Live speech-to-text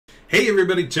Hey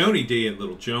everybody, Tony D and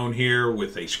Little Joan here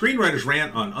with a screenwriter's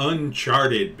rant on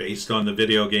Uncharted, based on the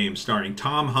video game starring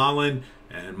Tom Holland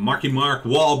and Marky Mark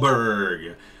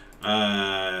Wahlberg.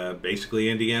 Basically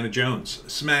Indiana Jones.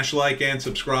 Smash like and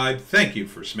subscribe. Thank you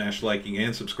for smash liking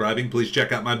and subscribing. Please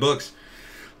check out my books.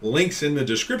 Links in the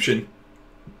description.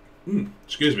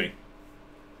 Excuse me.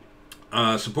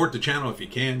 Support the channel if you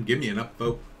can. Give me an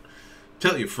upvote.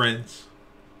 Tell your friends.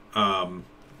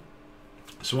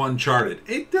 So Uncharted,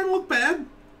 it doesn't look bad.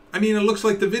 I mean, it looks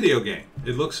like the video game.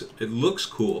 It looks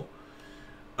cool.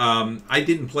 I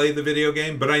didn't play the video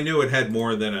game, but I knew it had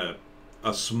more than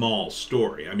a small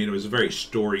story. I mean, it was a very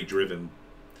story-driven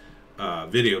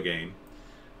video game.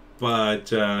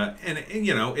 But and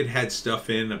you know, it had stuff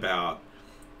in about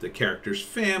the character's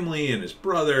family and his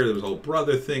brother. There was a whole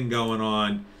brother thing going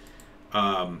on.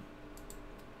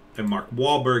 And Mark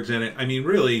Wahlberg's in it. I mean,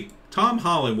 really, Tom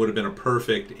Holland would have been a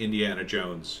perfect Indiana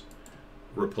Jones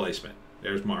replacement.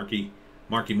 There's Marky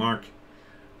Mark.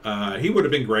 He would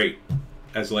have been great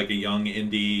as like a young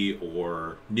Indy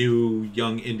or new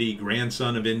young Indy,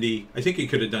 grandson of Indy. I think he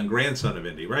could have done grandson of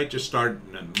Indy, right? Just start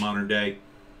in modern day.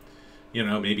 You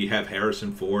know, maybe have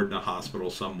Harrison Ford in a hospital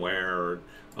somewhere or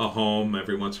a home.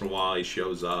 Every once in a while he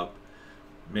shows up,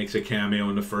 makes a cameo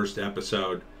in the first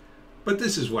episode. But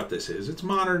this is what this is. It's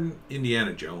modern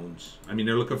Indiana Jones. I mean,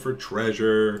 they're looking for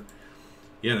treasure.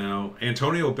 You know,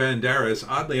 Antonio Banderas,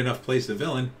 oddly enough, plays the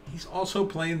villain. He's also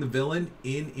playing the villain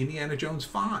in Indiana Jones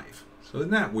 5. So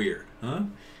isn't that weird, huh?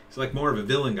 He's like more of a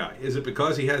villain guy. Is it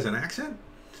because he has an accent?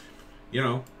 You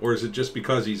know, or is it just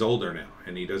because he's older now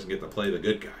and he doesn't get to play the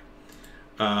good guy?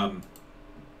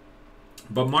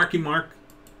 But Marky Mark,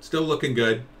 still looking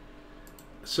good.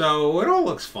 So it all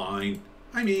looks fine.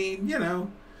 I mean, you know,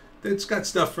 it's got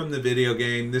stuff from the video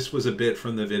game. This was a bit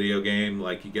from the video game.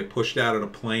 Like you get pushed out of a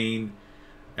plane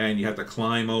and you have to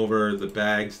climb over the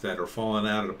bags that are falling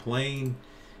out of the plane.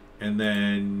 And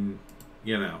then,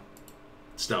 you know,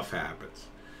 stuff happens.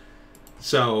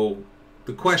 So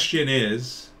the question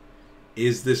is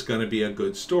this going to be a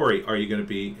good story? Are you going to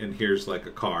be, and here's like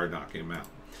a car knocking him out.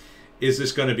 Is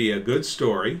this going to be a good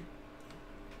story?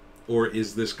 Or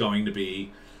is this going to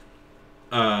be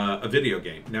a video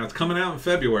game? Now it's coming out in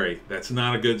February. That's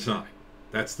not a good sign.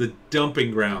 That's the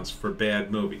dumping grounds for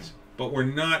bad movies. But we're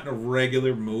not in a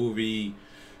regular movie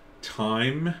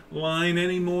timeline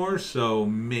anymore, so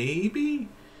maybe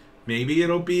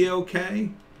it'll be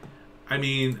okay. I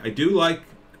mean, I do like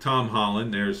Tom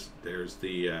Holland. There's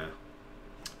the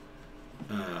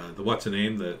what's the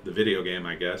name, the video game,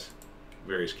 I guess.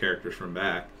 Various characters from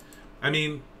back. I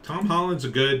mean, Tom Holland's a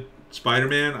good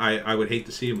Spider-Man. I would hate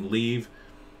to see him leave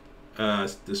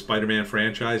the Spider-Man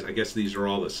franchise. I guess these are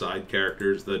all the side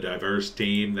characters, the diverse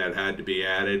team that had to be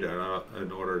added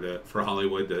in order for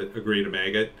Hollywood to agree to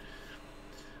make it.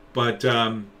 But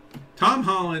Tom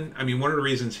Holland, I mean, one of the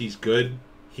reasons he's good,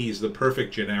 he's the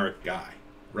perfect generic guy,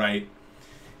 right?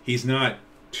 He's not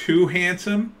too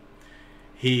handsome.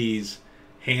 He's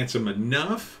handsome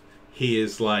enough. He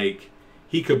is like,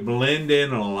 he could blend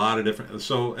in a lot of different,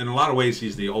 so in a lot of ways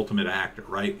he's the ultimate actor,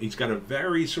 right? He's got a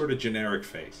very sort of generic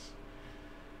face.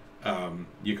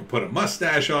 You can put a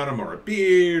mustache on him or a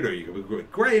beard, or you can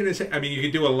put gray in his hair. I mean, you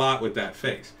can do a lot with that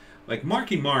face. Like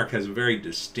Marky Mark has a very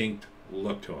distinct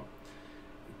look to him.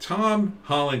 Tom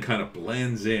Holland kind of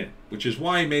blends in, which is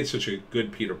why he made such a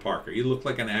good Peter Parker. He looked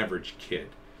like an average kid,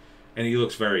 and he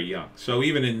looks very young. So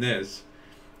even in this,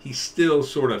 he still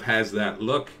sort of has that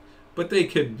look, but they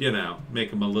could, you know,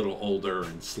 make him a little older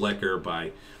and slicker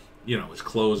by, you know, his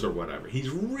clothes or whatever. He's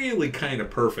really kind of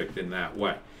perfect in that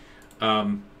way.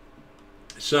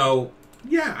 So,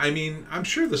 yeah, I mean, I'm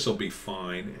sure this will be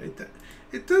fine.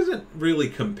 It doesn't really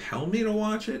compel me to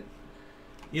watch it.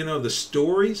 You know, the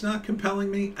story's not compelling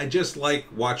me. I just like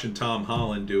watching Tom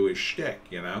Holland do his shtick,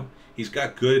 you know. He's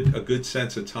got a good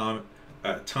sense of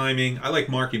timing. I like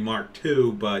Marky Mark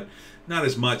too, but not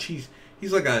as much. He's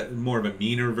like a more of a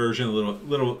meaner version, a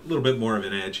little bit more of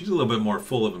an edge. He's a little bit more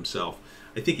full of himself.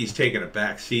 I think he's taken a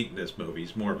back seat in this movie.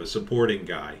 He's more of a supporting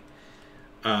guy.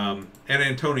 And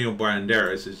Antonio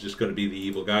Banderas is just going to be the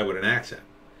evil guy with an accent.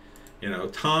 You know,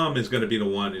 Tom is going to be the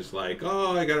one who's like,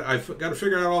 oh, I got to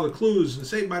figure out all the clues and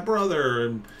save my brother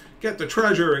and get the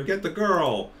treasure and get the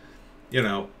girl. You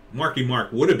know, Marky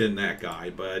Mark would have been that guy,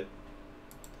 but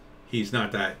he's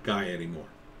not that guy anymore.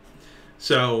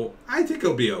 So I think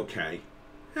it'll be okay.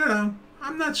 You know,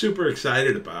 I'm not super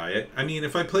excited about it. I mean,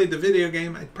 if I played the video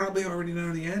game, I'd probably already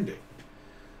know the ending.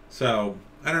 So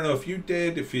I don't know if you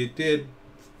did. If you did,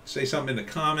 say something in the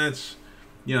comments.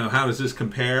 You know, how does this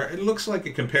compare? It looks like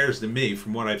it compares to me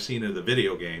from what I've seen of the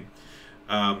video game.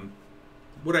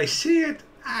 Would I see it?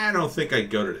 I don't think I'd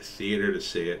go to the theater to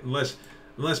see it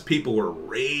unless people were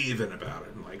raving about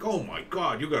it and like, oh my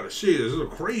God, you got to see this. This is a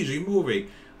crazy movie.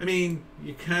 I mean,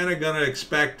 you're kind of gonna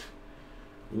expect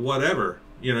whatever.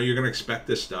 You know, you're gonna expect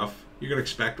this stuff. You're gonna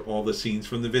expect all the scenes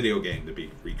from the video game to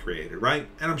be recreated, right?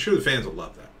 And I'm sure the fans will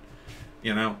love that.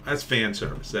 You know, that's fan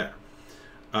service there.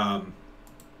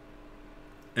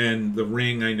 And the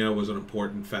ring, I know, was an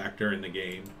important factor in the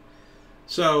game.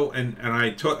 So, and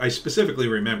I specifically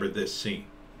remember this scene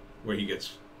where he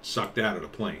gets sucked out of the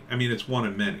plane. I mean, it's one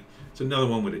of many. It's another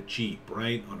one with a Jeep,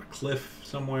 right? On a cliff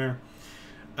somewhere.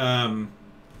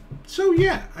 So,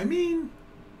 yeah, I mean,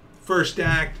 first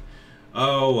act,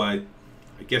 I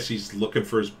guess he's looking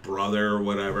for his brother or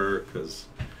whatever, because,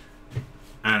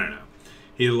 I don't know.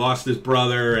 He lost his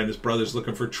brother, and his brother's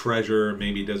looking for treasure.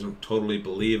 Maybe he doesn't totally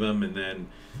believe him, and then,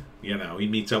 you know, he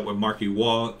meets up with Marky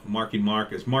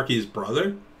Mark. Is Marky his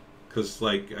brother? Because,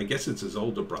 like, I guess it's his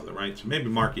older brother, right? So maybe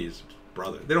Marky is his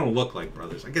brother. They don't look like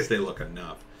brothers. I guess they look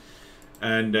enough.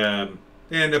 And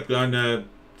they end up on a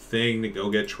thing to go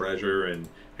get treasure, and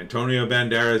Antonio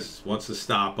Banderas wants to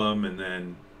stop him, and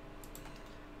then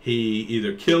he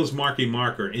either kills Marky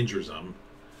Mark or injures him.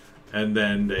 And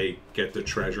then they get the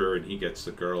treasure, and he gets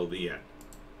the girl at the end.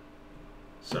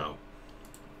 So,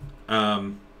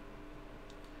 I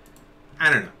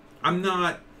don't know. I'm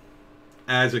not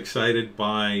as excited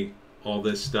by all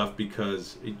this stuff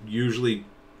because it usually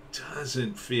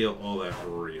doesn't feel all that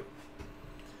real.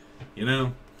 You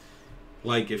know?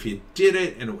 Like, if you did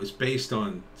it and it was based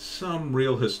on some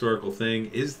real historical thing,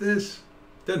 is this?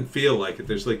 Doesn't feel like it.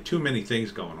 There's, like, too many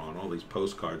things going on. All these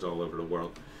postcards all over the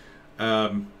world.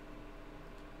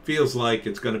 Feels like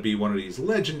it's going to be one of these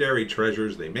legendary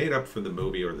treasures they made up for the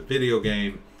movie or the video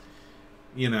game.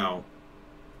 You know,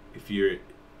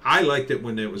 I liked it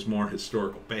when it was more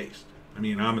historical based. I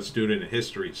mean, I'm a student of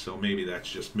history, so maybe that's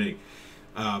just me.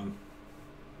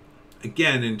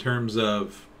 Again, in terms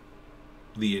of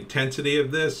the intensity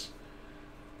of this,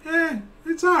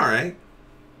 it's all right.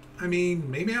 I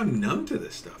mean, maybe I'm numb to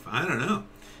this stuff. I don't know.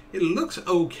 It looks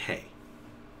okay.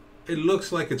 It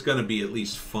looks like it's going to be at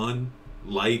least fun.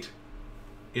 Light,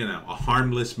 you know, a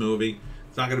harmless movie.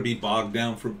 It's not going to be bogged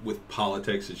down with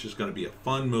politics. It's just going to be a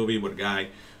fun movie with a guy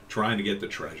trying to get the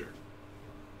treasure.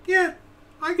 Yeah,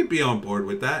 I could be on board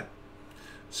with that.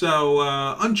 So,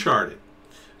 Uncharted,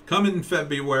 coming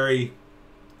February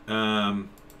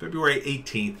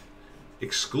 18th,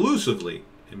 exclusively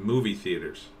in movie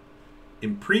theaters,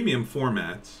 in premium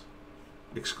formats,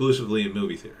 exclusively in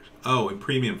movie theaters. Oh, in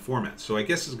premium formats. So I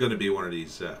guess it's going to be one of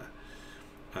these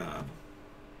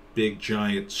big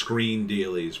giant screen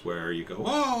dealies where you go,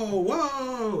 oh,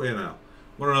 whoa, you know,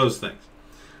 one of those things.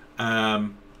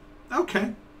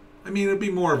 Okay. I mean, it'd be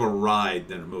more of a ride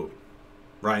than a movie,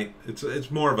 right?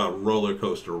 It's more of a roller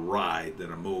coaster ride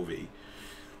than a movie.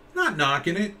 Not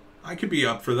knocking it. I could be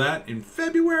up for that. In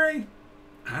February,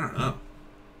 I don't know.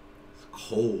 It's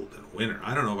cold and winter.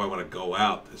 I don't know if I want to go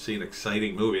out to see an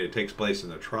exciting movie that takes place in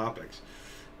the tropics,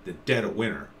 the dead of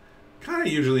winter. Kind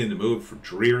of usually in the mood for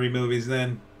dreary movies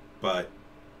then, but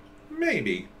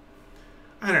maybe.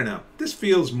 I don't know. This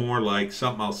feels more like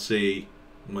something I'll see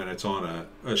when it's on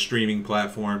a streaming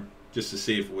platform, just to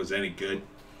see if it was any good.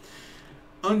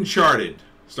 Uncharted,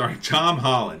 starring Tom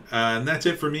Holland. And that's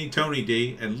it for me, Tony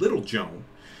D, and Little Joan.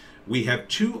 We have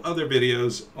 2 other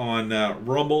videos on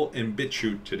Rumble and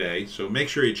Bitchute today, so make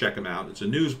sure you check them out. It's a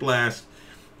news blast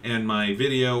and my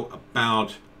video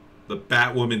about the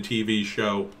Batwoman TV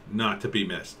show, not to be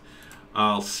missed.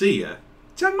 I'll see you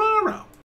tomorrow.